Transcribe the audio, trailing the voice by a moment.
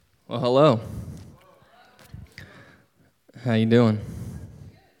Well, hello. How you doing?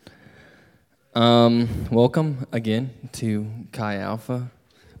 Welcome again to Chi Alpha.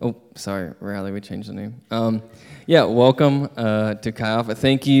 Oh, sorry, Riley, we changed the name. Welcome to Chi Alpha.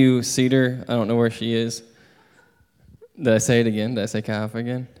 Thank you, Cedar. I don't know where she is. Did I say it again? Did I say Chi Alpha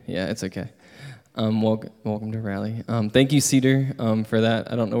again? Yeah, it's okay. Welcome to Riley. Thank you, Cedar, for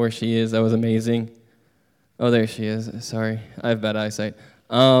that. I don't know where she is. That was amazing. Oh, there she is. Sorry, I have bad eyesight.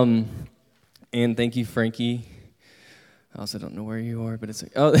 And thank you, Frankie. I also don't know where you are, but it's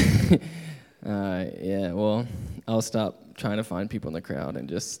well, I'll stop trying to find people in the crowd and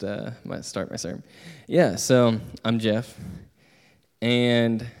just start my sermon. Yeah, so I'm Jeff,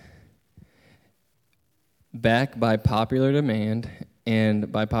 and back by popular demand,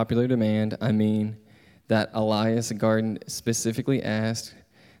 and by popular demand, I mean that Elias Garden specifically asked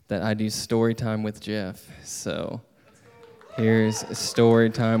that I do story time with Jeff. So here's story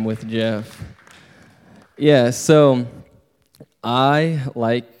time with Jeff. Yeah, so I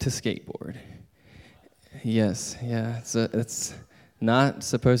like to skateboard. Yes, yeah, it's not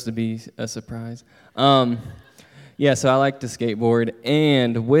supposed to be a surprise. So I like to skateboard,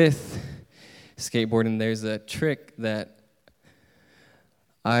 and with skateboarding, there's a trick that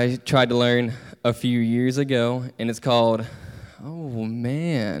I tried to learn a few years ago, and it's called, oh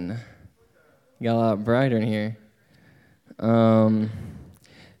man, got a lot brighter in here.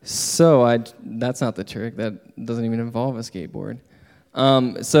 That's not the trick. That doesn't even involve a skateboard.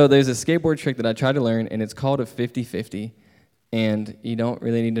 So there's a skateboard trick that I tried to learn, and it's called a 50-50. And you don't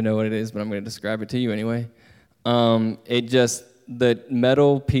really need to know what it is, but I'm going to describe it to you anyway. The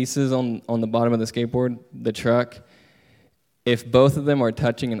metal pieces on the bottom of the skateboard, the truck, if both of them are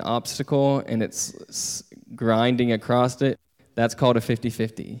touching an obstacle and it's grinding across it, that's called a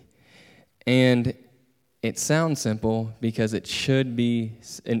 50-50. And it sounds simple because it should be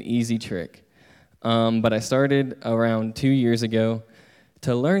an easy trick. But I started around 2 years ago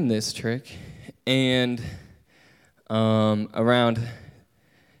to learn this trick, and around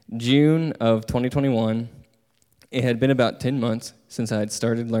June of 2021, it had been about 10 months since I had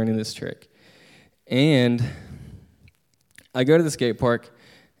started learning this trick. And I go to the skate park,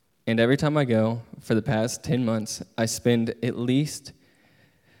 and every time I go, for the past 10 months, I spend at least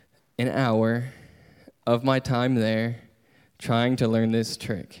an hour of my time there trying to learn this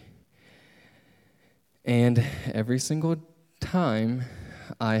trick. And every single time,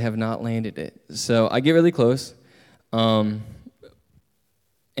 I have not landed it. So I get really close, and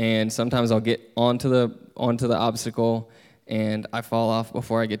sometimes I'll get onto the obstacle, and I fall off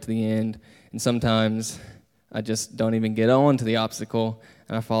before I get to the end. And sometimes I just don't even get onto the obstacle,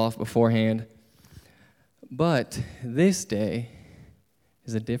 and I fall off beforehand. But this day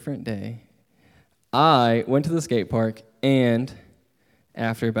is a different day. I went to the skate park, and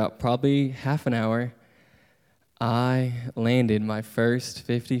after about probably half an hour, I landed my first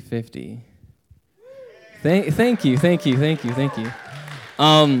 50-50. Thank you.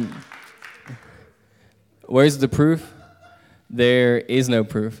 Where's the proof? There is no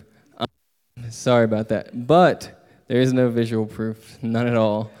proof. Sorry about that. But there is no visual proof, none at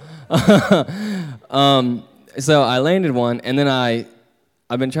all. So I landed one, and then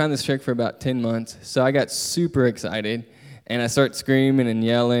I've been trying this trick for about 10 months, so I got super excited, and I start screaming and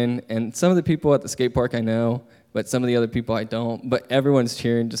yelling, and some of the people at the skate park I know, but some of the other people I don't, but everyone's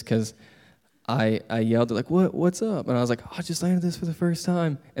cheering just because I yelled, they're like, what's up? And I was like, I just landed this for the first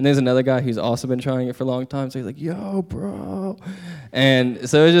time. And there's another guy who's also been trying it for a long time, so he's like, yo, bro. And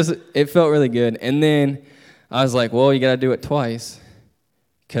so it felt really good. And then I was like, well, you got to do it twice,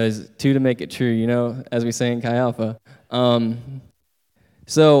 because two to make it true, as we say in Chi Alpha.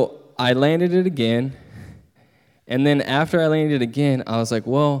 So I landed it again, and then after I landed it again, I was like,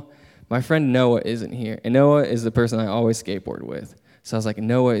 well, my friend Noah isn't here, and Noah is the person I always skateboard with. So I was like,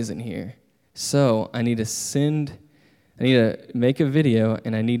 Noah isn't here. So I need to make a video,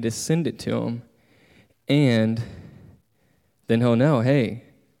 and I need to send it to him, and then he'll know, hey,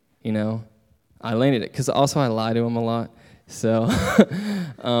 I landed it. Because also I lie to him a lot, so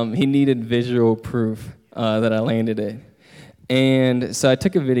he needed visual proof that I landed it. And so I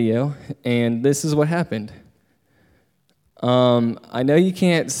took a video, and this is what happened. I know you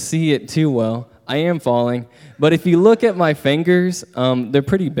can't see it too well. I am falling. But if you look at my fingers, they're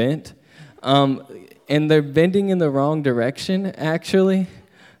pretty bent. And they're bending in the wrong direction, actually.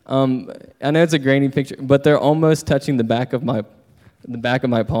 I know it's a grainy picture, but they're almost touching the back of my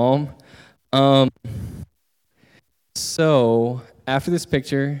palm. So after this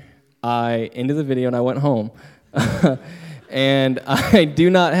picture, I ended the video, and I went home. And I do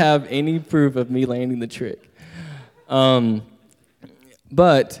not have any proof of me landing the trick.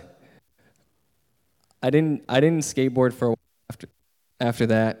 But I didn't skateboard for a while after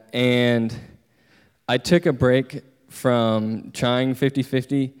that, and I took a break from trying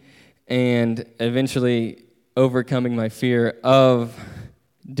 50-50 and eventually overcoming my fear of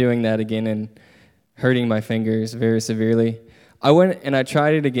doing that again and hurting my fingers very severely. I went and I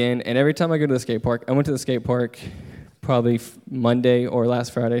tried it again, and every time I go to the skate park, I went to the skate park probably Monday or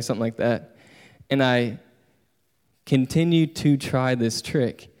last Friday, something like that, and I continued to try this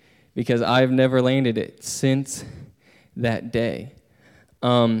trick because I've never landed it since that day.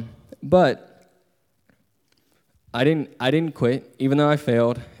 But I didn't quit, even though I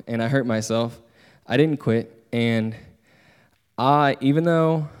failed and I hurt myself. I didn't quit, and even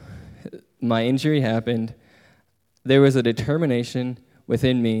though my injury happened, there was a determination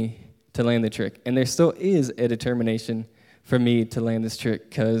within me to land the trick, and there still is a determination for me to land this trick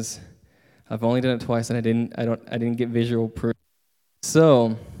because I've only done it twice, and I didn't get visual proof.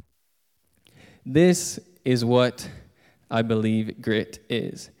 So this is what I believe grit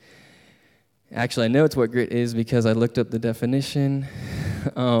is. Actually, I know it's what grit is because I looked up the definition.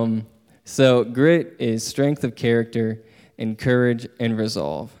 So grit is strength of character and courage and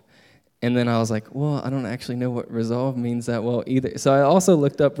resolve. And then I was like, well, I don't actually know what resolve means that well either. So I also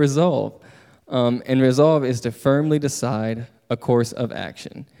looked up resolve. And resolve is to firmly decide a course of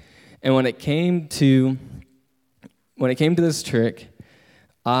action. And when it came to this trick,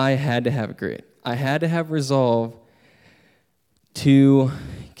 I had to have grit. I had to have resolve to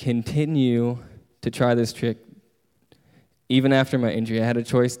continue to try this trick even after my injury. I had a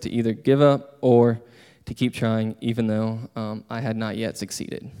choice to either give up or to keep trying, even though I had not yet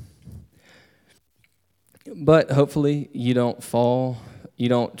succeeded. But hopefully you don't fall, you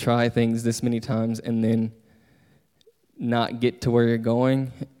don't try things this many times and then not get to where you're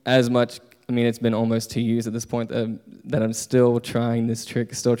going as much. I mean, it's been almost 2 years at this point that I'm still trying this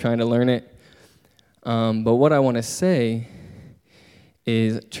trick, still trying to learn it. But what I want to say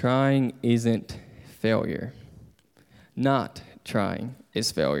is trying isn't failure. Not trying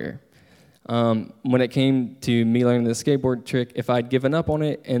is failure. When it came to me learning the skateboard trick, if I'd given up on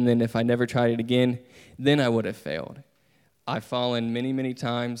it and then if I never tried it again, then I would have failed. I've fallen many, many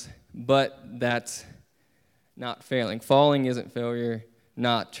times, but that's not failing. Falling isn't failure.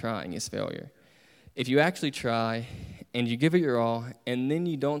 Not trying is failure. If you actually try and you give it your all and then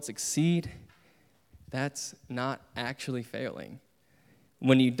you don't succeed, that's not actually failing.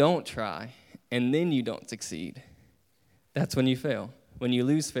 When you don't try and then you don't succeed, that's when you fail. When you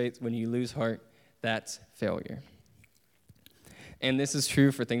lose faith, when you lose heart, that's failure. And this is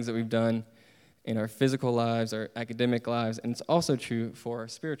true for things that we've done in our physical lives, our academic lives, and it's also true for our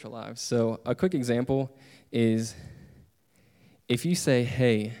spiritual lives. So a quick example is if you say,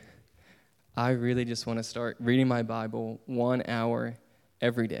 hey, I really just want to start reading my Bible 1 hour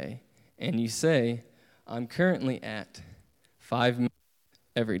every day, and you say, I'm currently at 5 minutes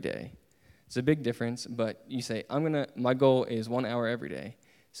every day. It's a big difference, but you say, my goal is 1 hour every day.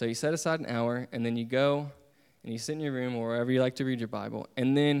 So you set aside an hour, and then you go, and you sit in your room or wherever you like to read your Bible,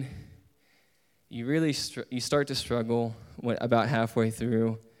 and then you really you start to struggle about halfway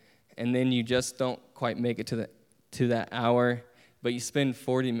through, and then you just don't quite make it to that hour, but you spend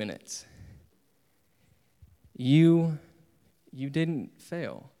 40 minutes. You didn't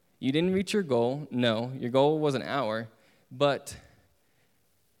fail. You didn't reach your goal. No, your goal was an hour, but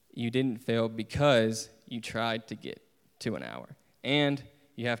you didn't fail because you tried to get to an hour. And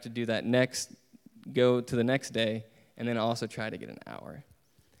you have to do that go to the next day, and then also try to get an hour.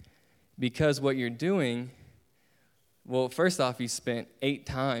 Because what you're doing, well, first off, you spent 8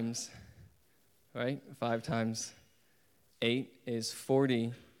 times, right? 5 times 8 is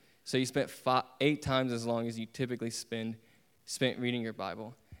 40. So you spent 8 times as long as you typically spent reading your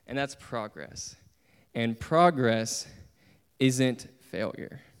Bible. And that's progress. And progress isn't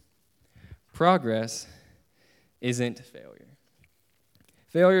failure. Progress isn't failure.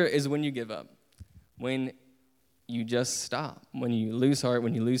 Failure is when you give up, when you just stop, when you lose heart,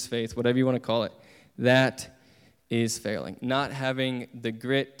 when you lose faith, whatever you want to call it. That is failing. Not having the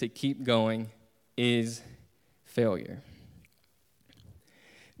grit to keep going is failure.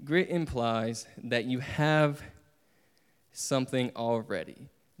 Grit implies that you have something already.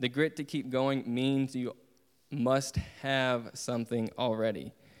 The grit to keep going means you must have something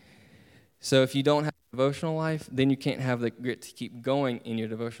already. So if you don't have a devotional life, then you can't have the grit to keep going in your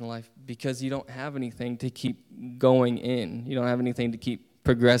devotional life because you don't have anything to keep going in. You don't have anything to keep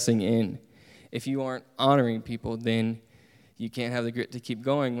progressing in. If you aren't honoring people, then you can't have the grit to keep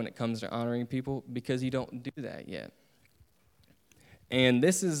going when it comes to honoring people because you don't do that yet. And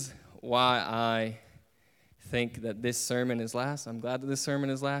this is why I think that this sermon is last. I'm glad that this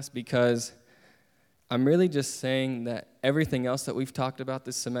sermon is last because I'm really just saying that everything else that we've talked about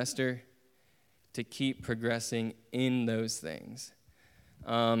this semester, to keep progressing in those things.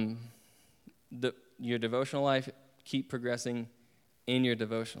 Your devotional life, keep progressing in your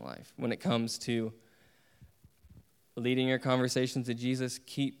devotional life. When it comes to leading your conversations to Jesus,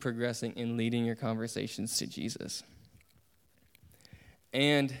 keep progressing in leading your conversations to Jesus.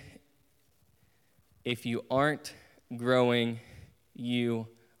 And if you aren't growing, you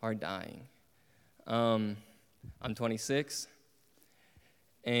are dying. I'm 26,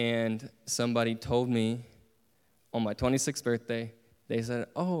 and somebody told me on my 26th birthday, they said,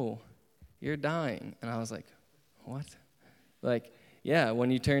 "Oh, you're dying." And I was like, "What?" Like, yeah,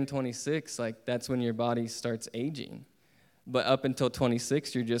 when you turn 26, like, that's when your body starts aging. But up until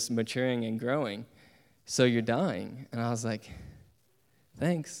 26, you're just maturing and growing. So you're dying. And I was like,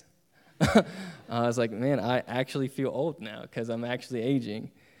 thanks. I was like, man, I actually feel old now because I'm actually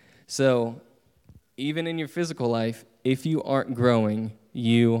aging. So even in your physical life, if you aren't growing,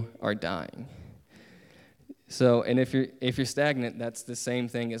 you are dying. So, and if you're stagnant, that's the same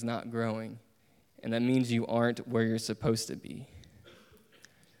thing as not growing. And that means you aren't where you're supposed to be.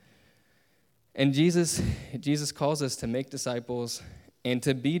 And Jesus calls us to make disciples and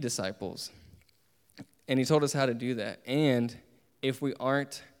to be disciples. And he told us how to do that. And if we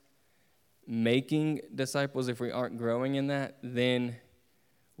aren't making disciples, if we aren't growing in that, then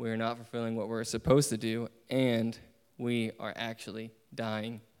we're not fulfilling what we're supposed to do, and we are actually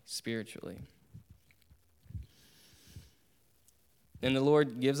dying spiritually. And the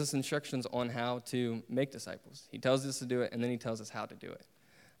Lord gives us instructions on how to make disciples. He tells us to do it, and then he tells us how to do it.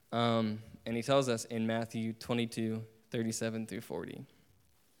 And he tells us in Matthew 22, 37 through 40.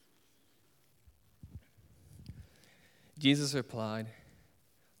 Jesus replied,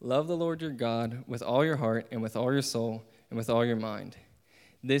 "Love the Lord your God with all your heart and with all your soul and with all your mind.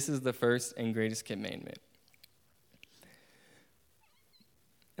 This is the first and greatest commandment.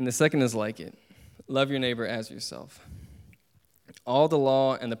 And the second is like it. Love your neighbor as yourself. All the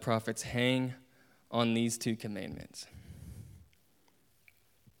law and the prophets hang on these two commandments."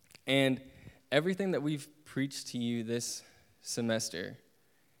 And everything that we've preached to you this semester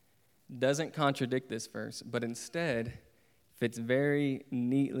doesn't contradict this verse, but instead fits very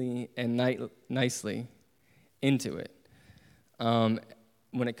neatly and nicely into it.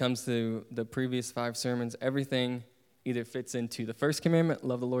 When it comes to the previous 5 sermons, everything either fits into the first commandment,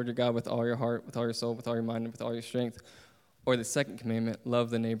 love the Lord your God with all your heart, with all your soul, with all your mind, and with all your strength, or the second commandment,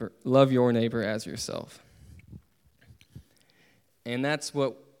 love your neighbor as yourself. And that's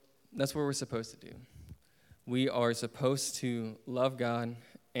what we're supposed to do. We are supposed to love God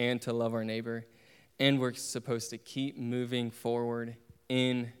and to love our neighbor, and we're supposed to keep moving forward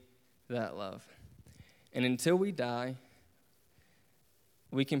in that love. And until we die,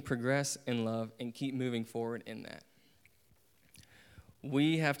 we can progress in love and keep moving forward in that.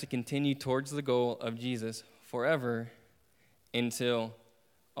 We have to continue towards the goal of Jesus forever until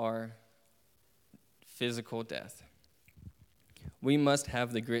our physical death. We must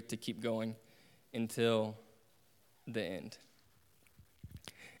have the grit to keep going until the end.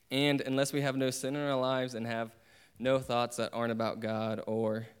 And unless we have no sin in our lives and have no thoughts that aren't about God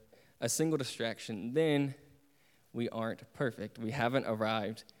or a single distraction, then we aren't perfect. We haven't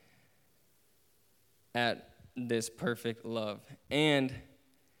arrived at this perfect love. And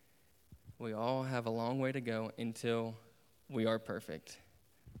we all have a long way to go until we are perfect.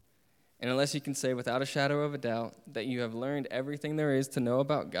 And unless you can say without a shadow of a doubt that you have learned everything there is to know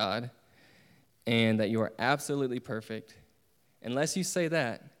about God and that you are absolutely perfect, unless you say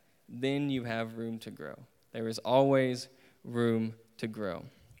that, then you have room to grow. There is always room to grow.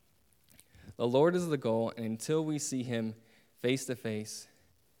 The Lord is the goal, and until we see him face to face,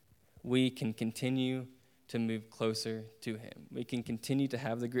 we can continue to move closer to him. We can continue to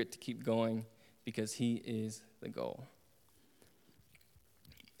have the grit to keep going because he is the goal.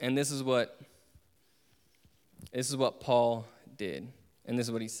 And this is what Paul did. And this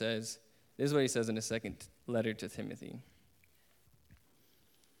is what he says. This is what he says in his second letter to Timothy.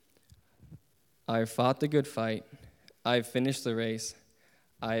 "I have fought the good fight. I have finished the race.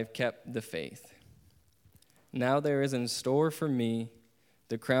 I have kept the faith. Now there is in store for me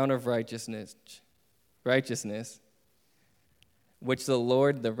the crown of righteousness, which the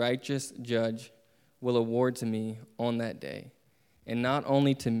Lord, the righteous judge, will award to me on that day. And not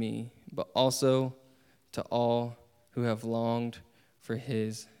only to me, but also to all who have longed for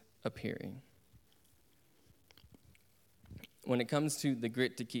his appearing." When it comes to the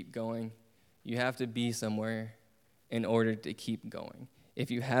grit to keep going, you have to be somewhere in order to keep going. If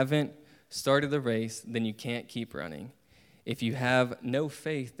you haven't started the race, then you can't keep running. If you have no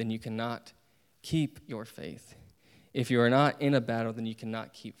faith, then you cannot keep your faith. If you are not in a battle, then you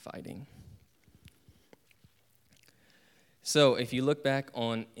cannot keep fighting. So if you look back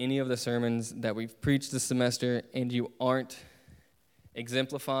on any of the sermons that we've preached this semester and you aren't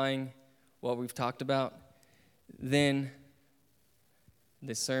exemplifying what we've talked about, then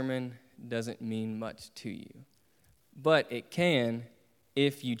the sermon doesn't mean much to you. But it can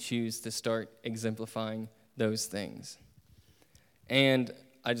if you choose to start exemplifying those things. And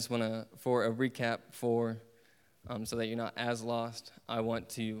I just want to, for a recap, so that you're not as lost, I want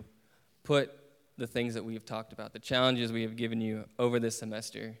to put the things that we've talked about, the challenges we have given you over this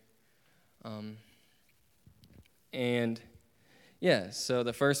semester. So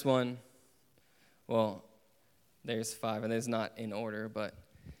the first one, well, there's 5, and it's not in order, but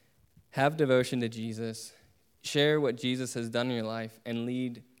have devotion to Jesus, share what Jesus has done in your life, and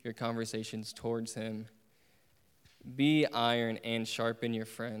lead your conversations towards him. Be iron and sharpen your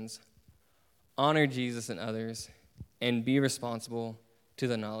friends. Honor Jesus and others, and be responsible to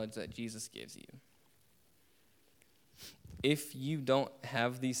the knowledge that Jesus gives you. If you don't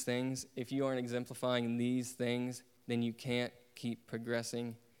have these things, if you aren't exemplifying these things, then you can't keep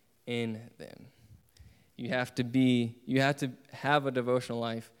progressing in them. You have to have a devotional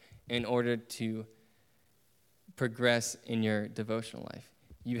life in order to progress in your devotional life.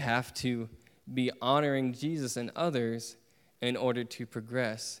 You have to be honoring Jesus and others in order to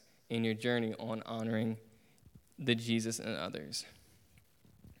progress in your journey on honoring the Jesus and others.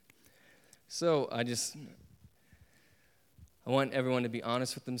 So I want everyone to be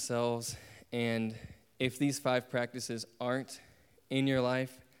honest with themselves, and if these 5 practices aren't in your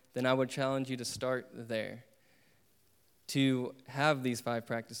life, then I would challenge you to start there. To have these 5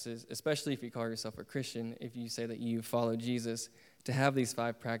 practices, especially if you call yourself a Christian, if you say that you follow Jesus, to have these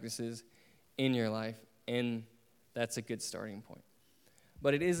 5 practices in your life, and that's a good starting point.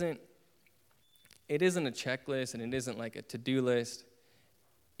 But it isn't a checklist, and it isn't like a to-do list.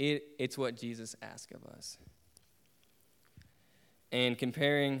 It's what Jesus asks of us. And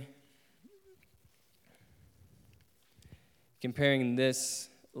comparing this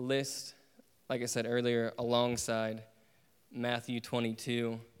list, like I said earlier, alongside Matthew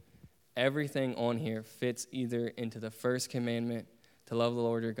 22, everything on here fits either into the first commandment, to love the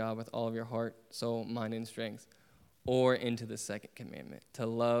Lord your God with all of your heart, soul, mind, and strength, or into the second commandment, to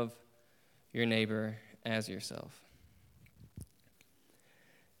love your neighbor as yourself.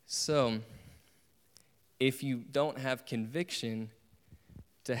 So, if you don't have conviction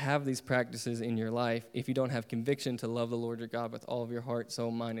to have these practices in your life, if you don't have conviction to love the Lord your God with all of your heart,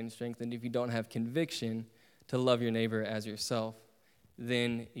 soul, mind, and strength, and if you don't have conviction to love your neighbor as yourself,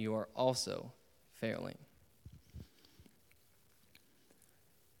 then you are also failing.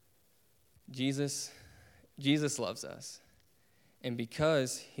 Jesus loves us. And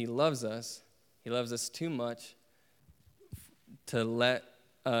because he loves us too much to let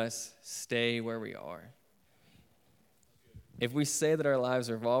us stay where we are. If we say that our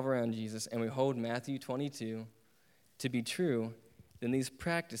lives revolve around Jesus and we hold Matthew 22 to be true, then these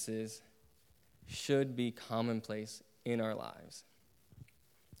practices should be commonplace in our lives.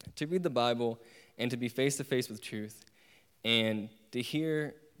 To read the Bible and to be face-to-face with truth and to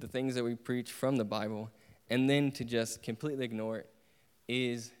hear the things that we preach from the Bible and then to just completely ignore it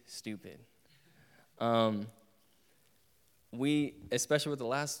is stupid. We, especially with the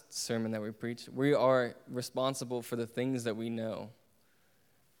last sermon that we preached, we are responsible for the things that we know.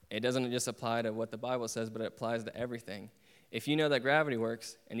 It doesn't just apply to what the Bible says, but it applies to everything. If you know that gravity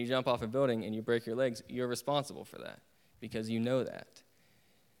works and you jump off a building and you break your legs, you're responsible for that because you know that.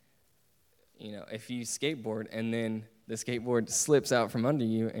 You know, if you skateboard and then the skateboard slips out from under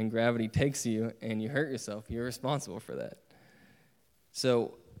you and gravity takes you and you hurt yourself, you're responsible for that.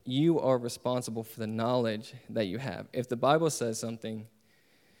 So you are responsible for the knowledge that you have. If the Bible says something,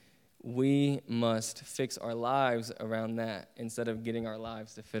 we must fix our lives around that instead of getting our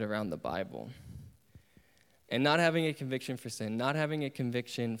lives to fit around the Bible. And not having a conviction for sin, not having a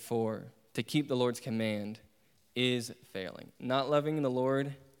conviction to keep the Lord's command is failing. Not loving the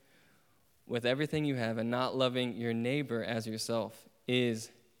Lord with everything you have and not loving your neighbor as yourself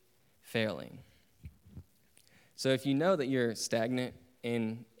is failing. So if you know that you're stagnant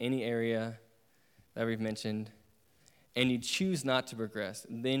in any area that we've mentioned, and you choose not to progress,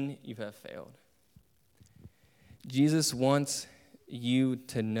 then you have failed. Jesus wants you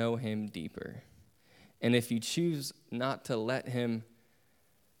to know him deeper. And if you choose not to let him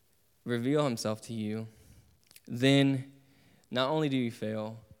reveal himself to you, then not only do you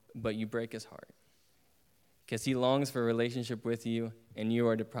fail, but you break his heart. Because he longs for a relationship with you, and you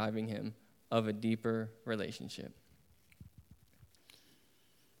are depriving him of a deeper relationship.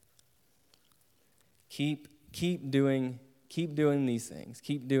 keep doing these things.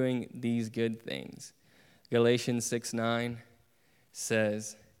 Keep doing these good things. Galatians 6:9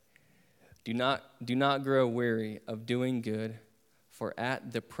 says, Do not grow weary of doing good, for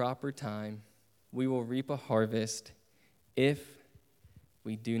at the proper time we will reap a harvest if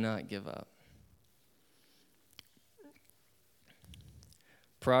we do not give up.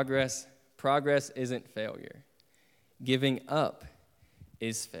 Progress isn't failure. Giving up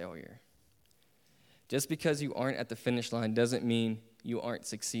is failure. Just because you aren't at the finish line doesn't mean you aren't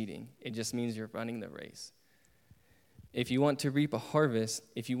succeeding. It just means you're running the race. If you want to reap a harvest,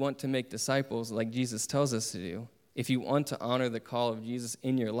 if you want to make disciples like Jesus tells us to do, if you want to honor the call of Jesus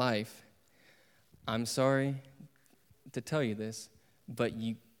in your life, I'm sorry to tell you this, but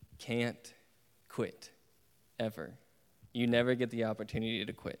you can't quit, ever. You never get the opportunity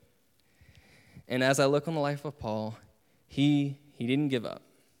to quit. And as I look on the life of Paul, he didn't give up.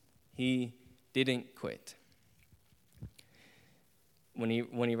 He didn't quit. When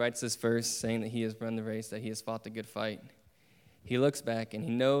he writes this verse saying that he has run the race, that he has fought the good fight, he looks back and he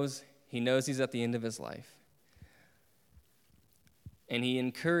knows he's at the end of his life. And he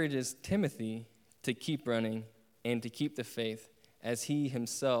encourages Timothy to keep running and to keep the faith as he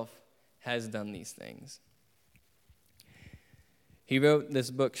himself has done these things. He wrote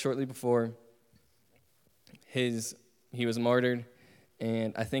this book shortly before he was martyred,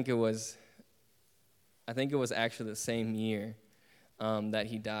 and I think it was actually the same year that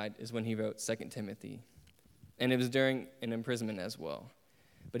he died is when he wrote 2 Timothy. And it was during an imprisonment as well.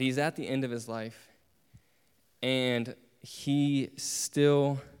 But he's at the end of his life, and he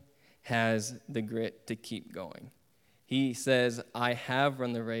still has the grit to keep going. He says, I have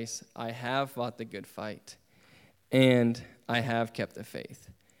run the race, I have fought the good fight, and I have kept the faith.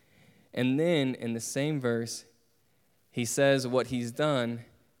 And then in the same verse, he says what he's done,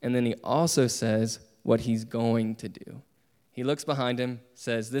 and then he also says what he's going to do. He looks behind him,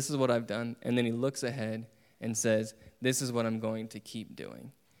 says, this is what I've done, and then he looks ahead and says, this is what I'm going to keep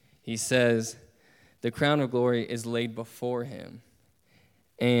doing. He says, the crown of glory is laid before him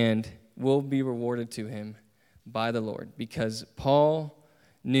and will be rewarded to him by the Lord, because Paul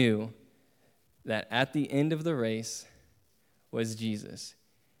knew that at the end of the race was Jesus.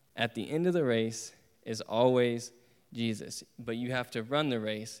 At the end of the race is always Jesus, but you have to run the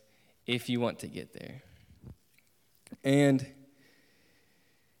race if you want to get there. And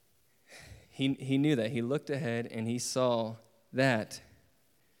he knew that. He looked ahead and he saw that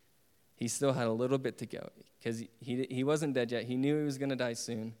he still had a little bit to go, because he wasn't dead yet. He knew he was going to die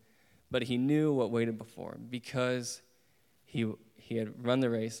soon, but he knew what waited before him because he had run the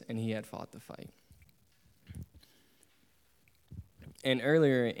race and he had fought the fight. And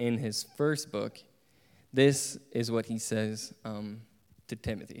earlier in his first book, this is what he says to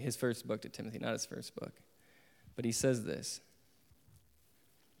Timothy, his first book to Timothy, not his first book. But he says this,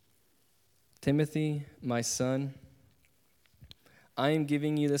 Timothy, my son, I am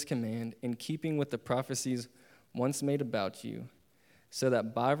giving you this command in keeping with the prophecies once made about you, so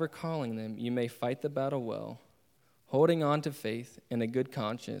that by recalling them you may fight the battle well, holding on to faith and a good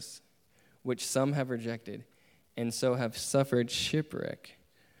conscience, which some have rejected, and so have suffered shipwreck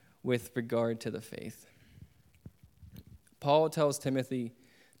with regard to the faith. Paul tells Timothy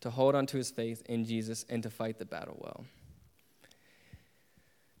to hold on to his faith in Jesus and to fight the battle well.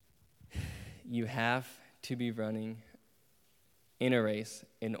 You have to be running in a race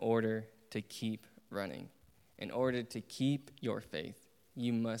in order to keep running. In order to keep your faith,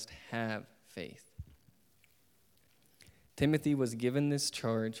 you must have faith. Timothy was given this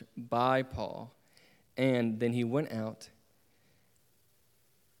charge by Paul, and then he went out,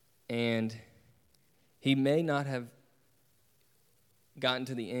 and he may not have gotten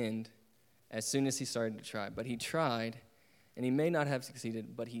to the end as soon as he started to try, but he tried, and he may not have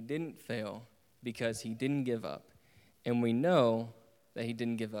succeeded, but he didn't fail because he didn't give up. And we know that he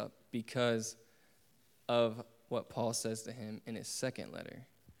didn't give up because of what Paul says to him in his second letter.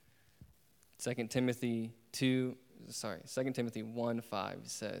 2 Timothy 1:5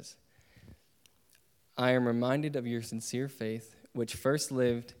 says, I am reminded of your sincere faith, which first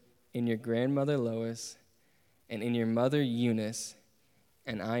lived in your grandmother Lois and in your mother Eunice,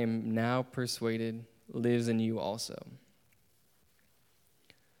 and I am now persuaded lives in you also.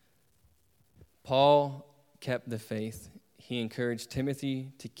 Paul kept the faith. He encouraged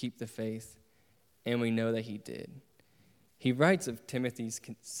Timothy to keep the faith, and we know that he did. He writes of Timothy's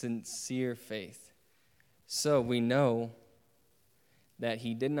sincere faith. So we know that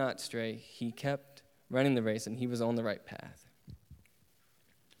he did not stray. He kept running the race, and he was on the right path.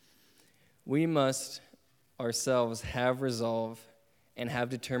 We must ourselves have resolve and have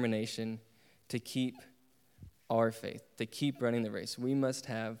determination to keep our faith, to keep running the race. We must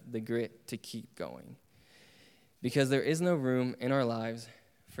have the grit to keep going. Because there is no room in our lives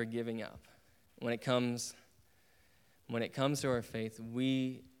for giving up. When it comes to our faith,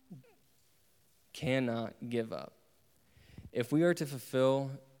 we cannot give up. If we are to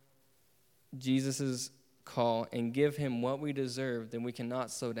fulfill Jesus' call and give him what we deserve, then we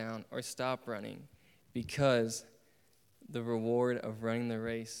cannot slow down or stop running, because the reward of running the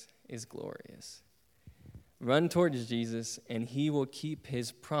race is glorious. Run towards Jesus, and he will keep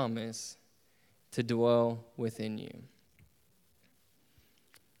his promise to dwell within you.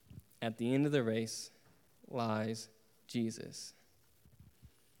 At the end of the race lies Jesus.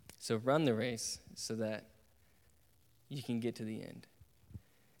 So run the race so that you can get to the end.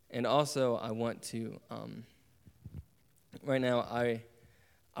 And also, I want to, right now,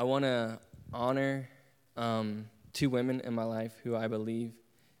 I want to honor two women in my life who I believe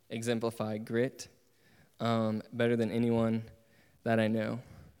exemplify grit better than anyone that I know.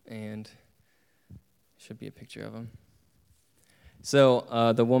 And should be a picture of them.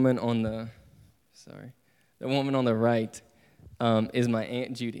 So the woman on the right is my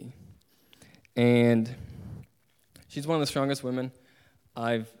Aunt Judy. And she's one of the strongest women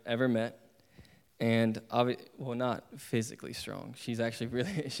I've ever met. And not physically strong. She's actually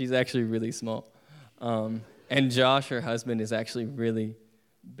really small. And Josh, her husband, is actually really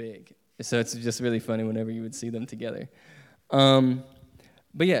big. So it's just really funny whenever you would see them together.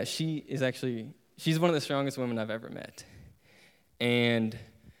 But yeah, she's one of the strongest women I've ever met. And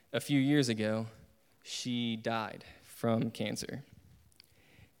a few years ago, she died from cancer.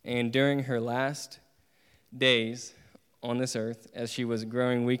 And during her last days on this earth, as she was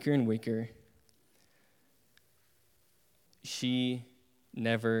growing weaker and weaker, she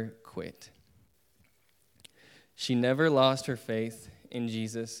never quit. She never lost her faith in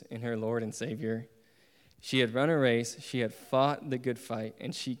Jesus, in her Lord and Savior. She had run a race, she had fought the good fight,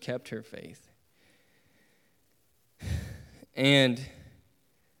 and she kept her faith. And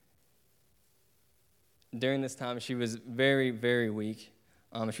during this time, she was very, very weak.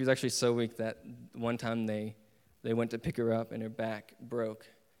 She was actually so weak that one time they went to pick her up, and her back broke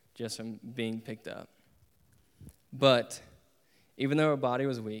just from being picked up. But even though her body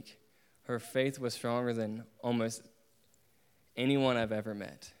was weak, her faith was stronger than almost anyone I've ever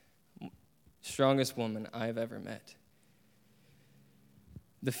met. Strongest woman I've ever met.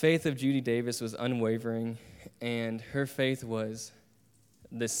 The faith of Judy Davis was unwavering, and her faith was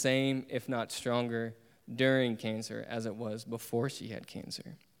the same, if not stronger, during cancer as it was before she had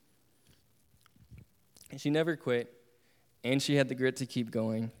cancer. She never quit, and she had the grit to keep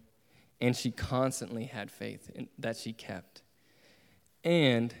going, and she constantly had faith that she kept.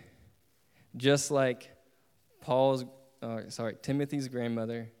 And just like Timothy's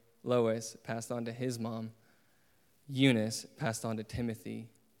grandmother, Lois, passed on to his mom, Eunice passed on to Timothy,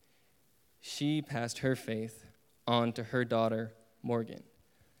 she passed her faith on to her daughter, Morgan.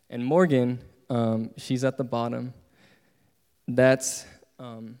 And Morgan, she's at the bottom. That's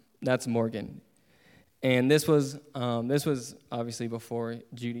Morgan. And this was obviously before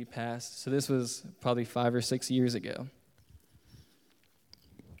Judy passed, so this was probably 5 or 6 years ago.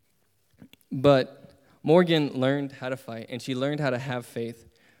 But Morgan learned how to fight, and she learned how to have faith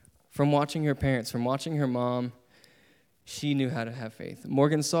from watching her parents, from watching her mom. She knew how to have faith.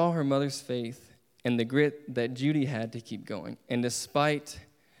 Morgan saw her mother's faith and the grit that Judy had to keep going. And despite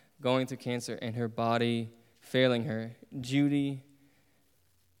going through cancer and her body failing her, Judy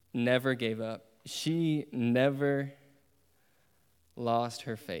never gave up. She never lost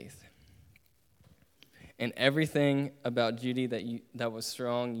her faith. And everything about Judy that was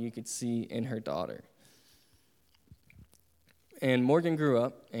strong, you could see in her daughter. And Morgan grew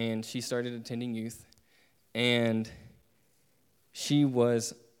up, and she started attending youth, and she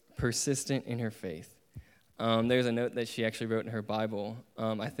was persistent in her faith. There's a note that she actually wrote in her Bible.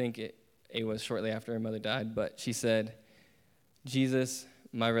 I think it was shortly after her mother died, but she said, "Jesus,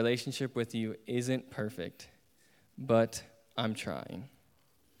 my relationship with you isn't perfect, but I'm trying."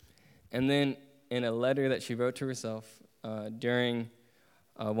 And then in a letter that she wrote to herself during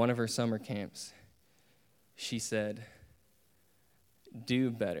one of her summer camps, she said, "Do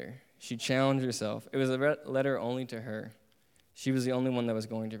better." She challenged herself. It was a letter only to her. She was the only one that was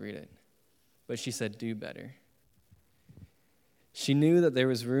going to read it. But she said, "Do better." She knew that there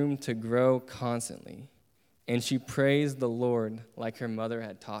was room to grow constantly, and she praised the Lord like her mother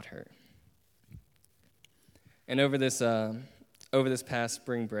had taught her. And over this past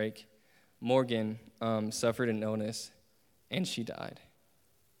spring break, Morgan suffered an illness, and she died.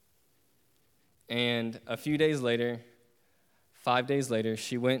 And a few days later, 5 days later,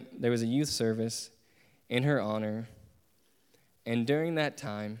 there was a youth service, in her honor. And during that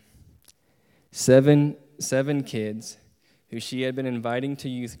time, seven kids who she had been inviting to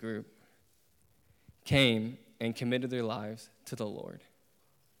youth group came and committed their lives to the Lord.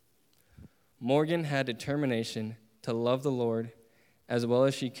 Morgan had determination to love the Lord as well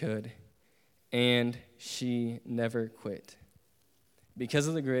as she could, and she never quit. Because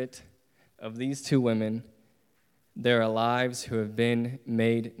of the grit of these two women, there are lives who have been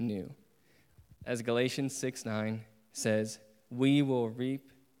made new. As Galatians 6:9 says, we will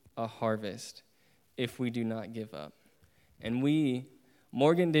reap a harvest if we do not give up. And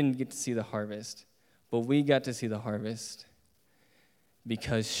Morgan didn't get to see the harvest, but we got to see the harvest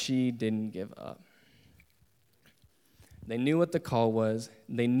because she didn't give up. They knew what the call was,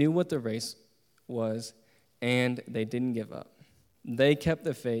 they knew what the race was, and they didn't give up. They kept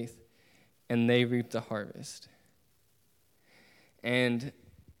the faith, and they reaped the harvest. And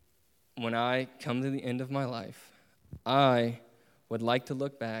when I come to the end of my life, I would like to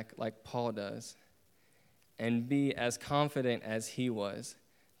look back like Paul does and be as confident as he was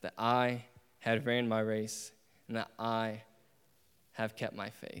that I had ran my race and that I have kept my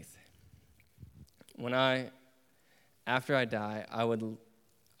faith. After I die,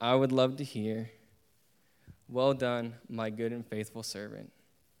 I would love to hear, well done, my good and faithful servant.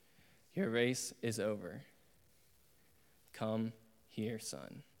 Your race is over. Come here,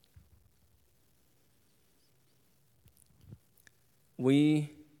 son.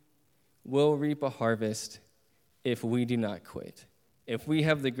 We will reap a harvest if we do not quit. If we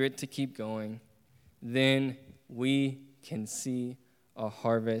have the grit to keep going, then we can see a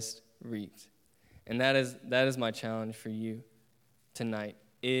harvest reaped. And that is my challenge for you tonight,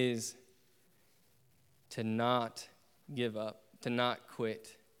 is to not give up, to not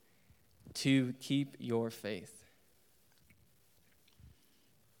quit, to keep your faith.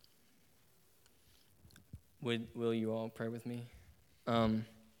 Will you all pray with me?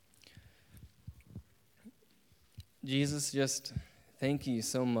 Jesus, just thank you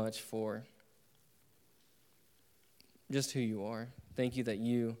so much for just who you are. Thank you that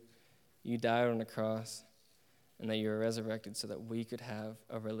you died on the cross and that you were resurrected so that we could have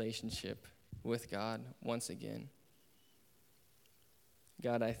a relationship with God once again.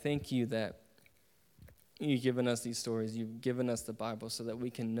 God, I thank you that you've given us these stories. You've given us the Bible so that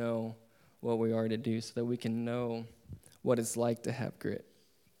we can know what we are to do, so that we can know what it's like to have grit.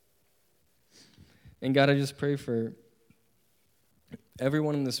 And God, I just pray for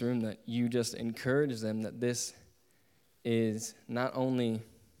everyone in this room that you just encourage them that this is not only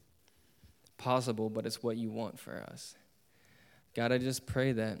possible, but it's what you want for us. God, I just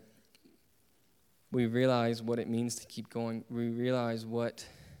pray that we realize what it means to keep going. We realize what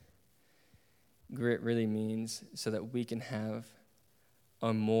grit really means so that we can have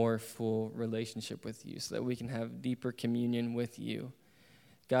a more full relationship with you, so that we can have deeper communion with you.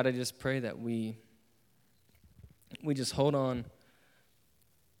 God, I just pray that we just hold on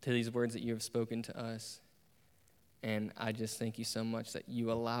to these words that you have spoken to us. And I just thank you so much that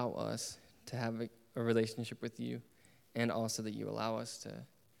you allow us to have a relationship with you, and also that you allow us to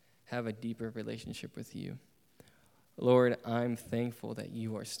have a deeper relationship with you. Lord, I'm thankful that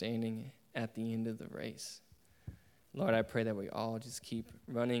you are standing at the end of the race. Lord, I pray that we all just keep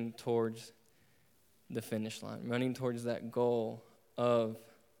running towards the finish line, running towards that goal of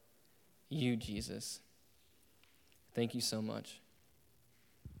you, Jesus. Thank you so much.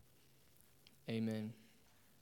 Amen.